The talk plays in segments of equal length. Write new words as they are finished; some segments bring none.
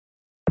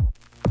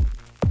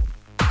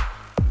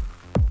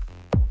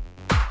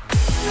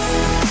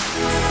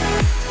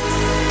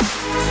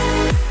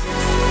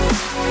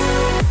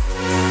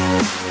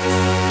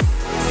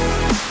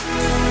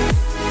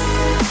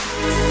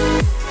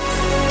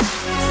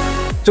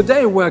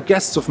Today we're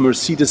guests of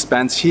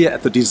Mercedes-Benz here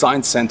at the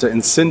Design Center in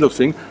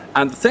Sindelfing,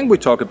 and the thing we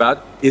talk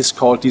about is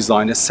called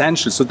Design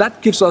Essentials. So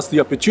that gives us the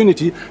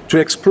opportunity to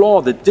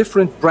explore the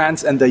different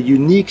brands and their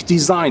unique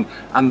design.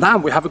 And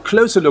then we have a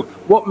closer look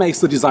what makes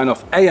the design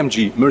of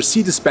AMG,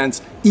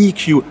 Mercedes-Benz,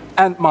 EQ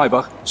and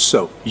Maybach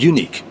so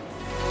unique.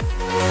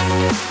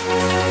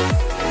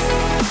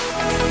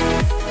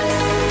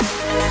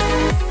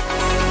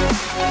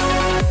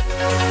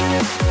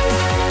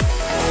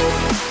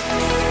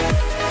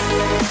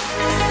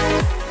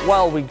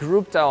 Well, we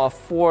grouped our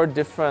 4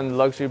 different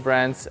luxury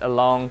brands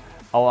along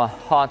our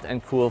hot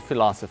and cool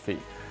philosophy.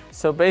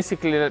 So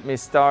basically, let me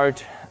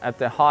start at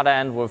the hot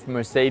end with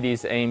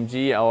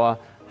Mercedes-AMG, our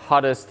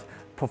hottest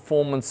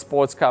performance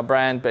sports car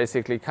brand,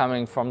 basically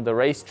coming from the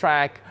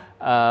racetrack.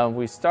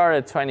 We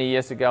started 20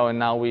 years ago, and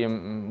now we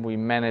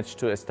managed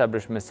to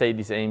establish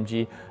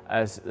Mercedes-AMG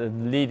as a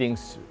leading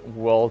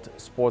world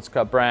sports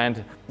car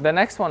brand. The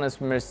next one is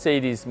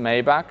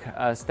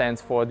Mercedes-Maybach,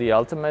 stands for the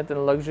ultimate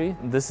in luxury.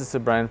 This is a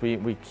brand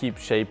we keep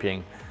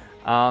shaping.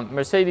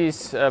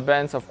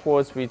 Mercedes-Benz, of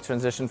course, we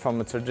transitioned from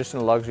a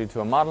traditional luxury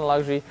to a modern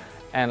luxury.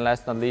 And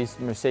last but not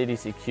least,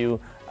 Mercedes EQ,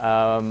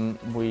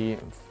 we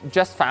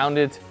just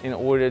founded in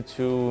order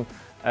to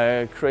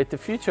create the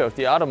future of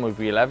the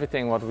automobile,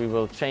 everything what we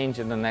will change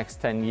in the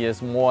next 10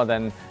 years more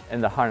than in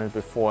the 100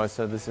 before.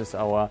 So this is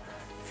our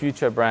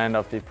future brand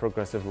of the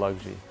progressive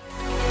luxury.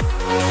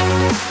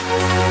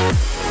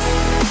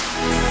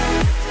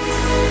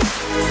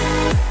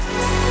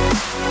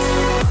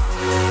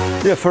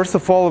 Yeah, first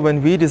of all,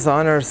 when we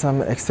designers,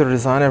 I'm exterior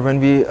designer,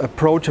 when we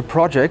approach a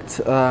project,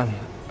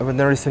 when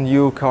there is a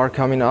new car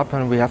coming up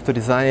and we have to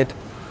design it,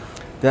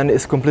 then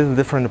it's a completely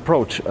different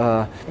approach.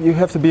 You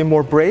have to be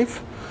more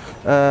brave.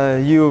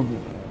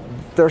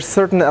 There are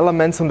certain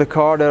elements on the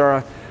car that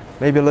are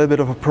maybe a little bit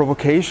of a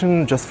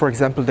provocation. Just for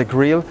example, the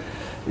grille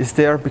is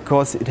there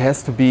because it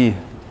has to be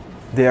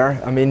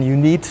there. I mean, you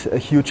need a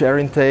huge air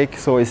intake,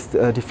 so it's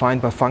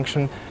defined by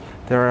function.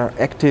 There are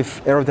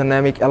active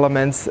aerodynamic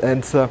elements,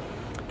 and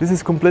this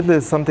is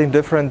completely something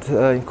different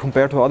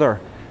compared to other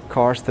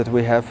cars that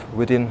we have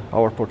within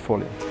our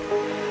portfolio.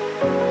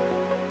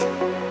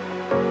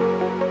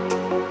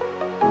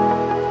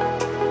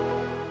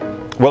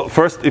 Well,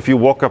 first, if you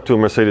walk up to a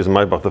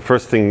Mercedes-Maybach, the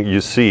first thing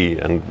you see,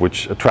 and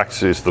which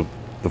attracts you, is the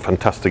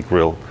fantastic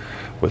grille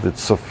with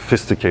its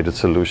sophisticated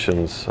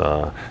solutions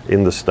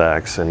in the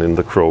stacks and in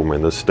the chrome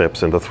and the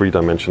steps and the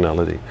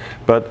three-dimensionality.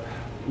 But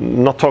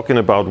not talking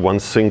about one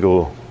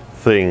single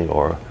thing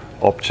or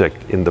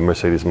object in the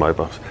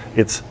Mercedes-Maybach.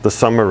 It's the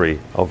summary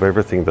of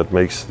everything that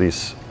makes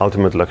these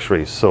ultimate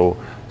luxuries so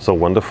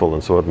wonderful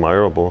and so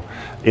admirable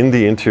in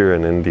the interior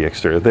and in the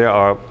exterior. There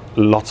are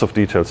lots of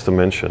details to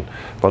mention,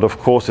 but of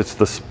course it's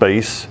the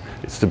space,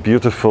 it's the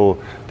beautiful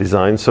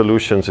design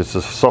solutions, it's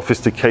the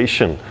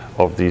sophistication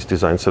of these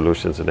design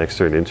solutions in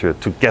exterior and interior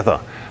together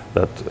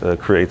that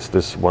creates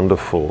this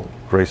wonderful,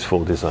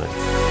 graceful design.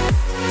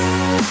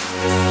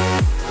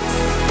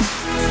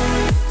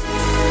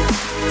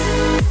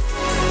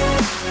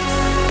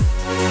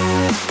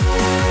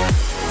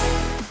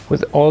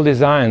 With all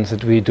designs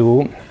that we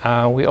do,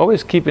 we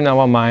always keep in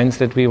our minds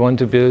that we want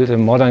to build a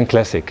modern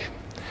classic.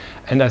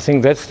 And I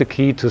think that's the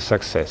key to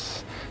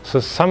success. So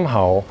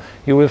somehow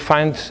you will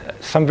find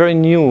some very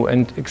new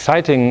and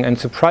exciting and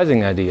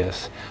surprising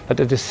ideas. But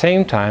at the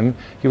same time,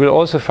 you will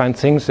also find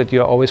things that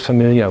you are always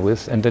familiar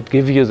with and that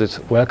give you this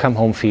welcome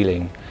home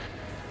feeling.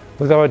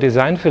 With our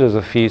design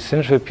philosophy,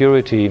 sensual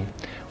purity,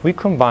 we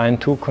combine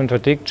 2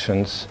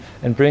 contradictions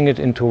and bring it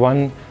into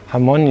one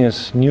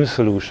harmonious new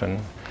solution.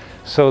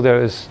 So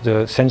there is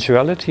the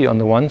sensuality on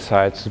the one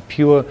side, the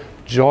pure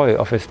joy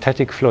of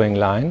aesthetic flowing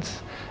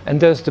lines, and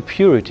there's the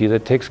purity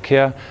that takes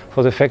care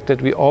for the fact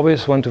that we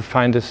always want to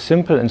find a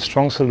simple and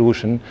strong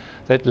solution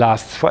that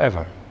lasts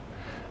forever.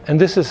 And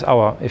this is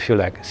our, if you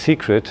like,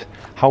 secret,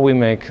 how we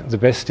make the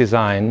best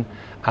design,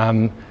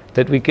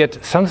 that we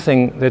get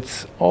something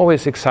that's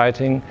always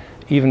exciting,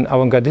 even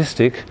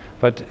avant-gardistic,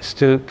 but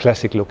still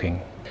classic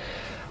looking.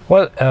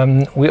 Well,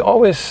 we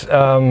always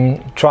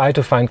try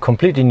to find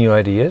completely new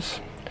ideas.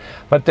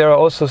 But there are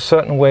also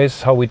certain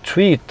ways how we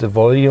treat the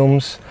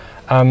volumes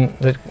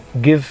that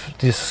give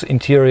this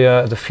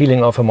interior the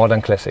feeling of a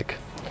modern classic.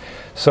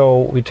 So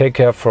we take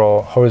care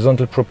for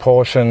horizontal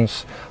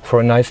proportions, for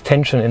a nice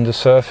tension in the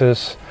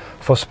surface,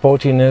 for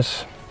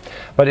sportiness.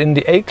 But in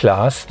the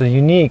A-Class, the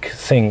unique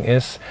thing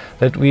is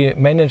that we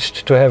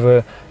managed to have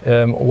a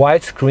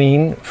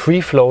widescreen,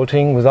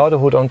 free-floating, without a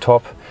hood on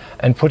top,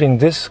 and putting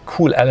this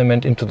cool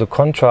element into the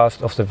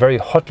contrast of the very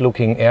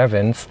hot-looking air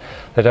vents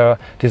that are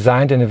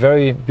designed in a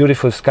very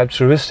beautiful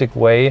sculpturistic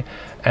way,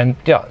 and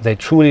yeah, they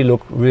truly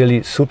look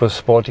really super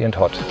sporty and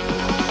hot.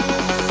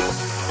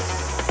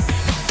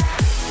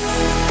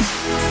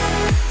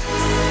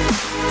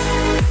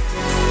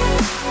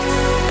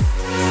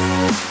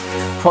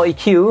 For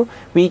EQ,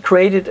 we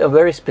created a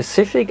very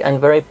specific and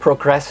very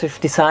progressive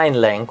design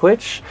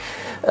language,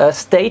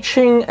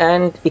 staging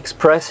and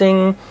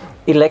expressing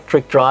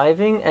electric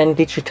driving and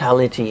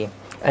digitality,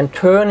 and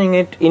turning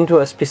it into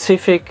a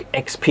specific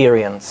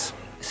experience.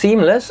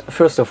 Seamless,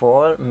 first of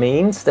all,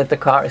 means that the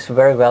car is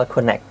very well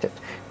connected.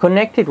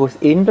 Connected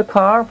within the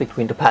car,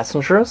 between the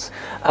passengers,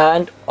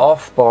 and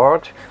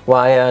off-board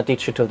via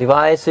digital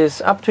devices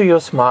up to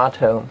your smart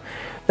home.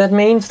 That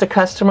means the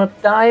customer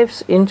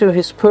dives into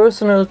his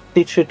personal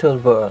digital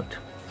world.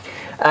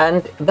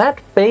 And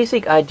that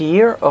basic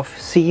idea of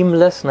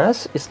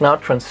seamlessness is now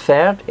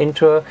transferred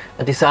into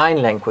a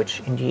design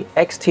language in the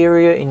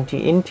exterior, in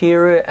the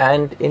interior,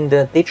 and in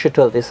the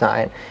digital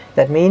design.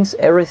 That means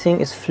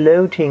everything is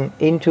floating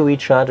into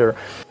each other.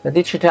 The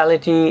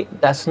digitality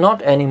does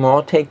not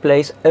anymore take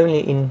place only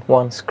in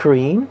one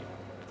screen,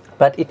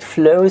 but it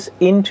flows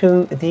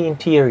into the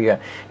interior.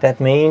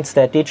 That means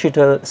that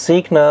digital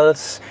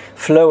signals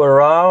flow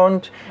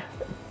around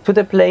to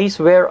the place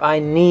where I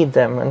need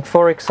them. And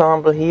for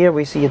example, here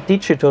we see a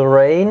digital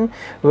rain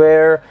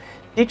where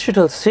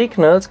digital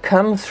signals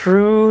come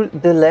through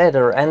the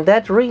ladder, and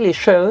that really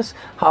shows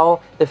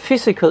how the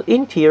physical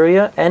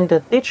interior and the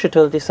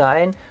digital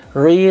design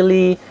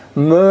really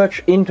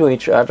merge into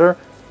each other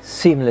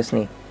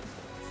seamlessly.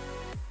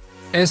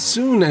 As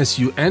soon as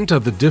you enter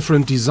the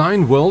different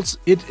design worlds,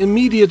 it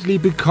immediately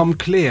becomes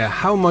clear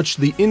how much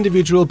the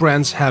individual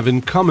brands have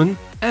in common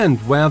and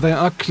where they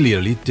are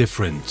clearly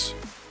different.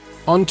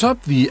 On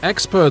top, the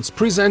experts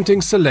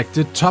presenting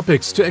selected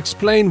topics to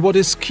explain what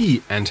is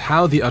key and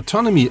how the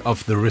autonomy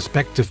of the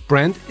respective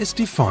brand is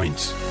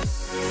defined.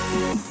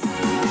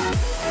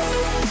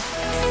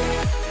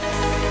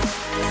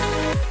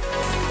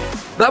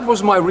 That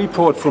was my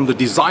report from the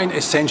Design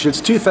Essentials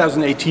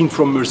 2018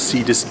 from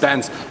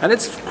Mercedes-Benz. And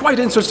it's quite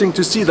interesting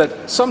to see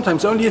that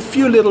sometimes only a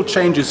few little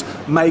changes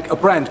make a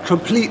brand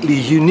completely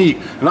unique.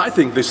 And I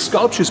think the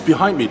sculptures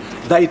behind me,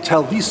 they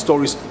tell these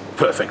stories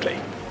perfectly.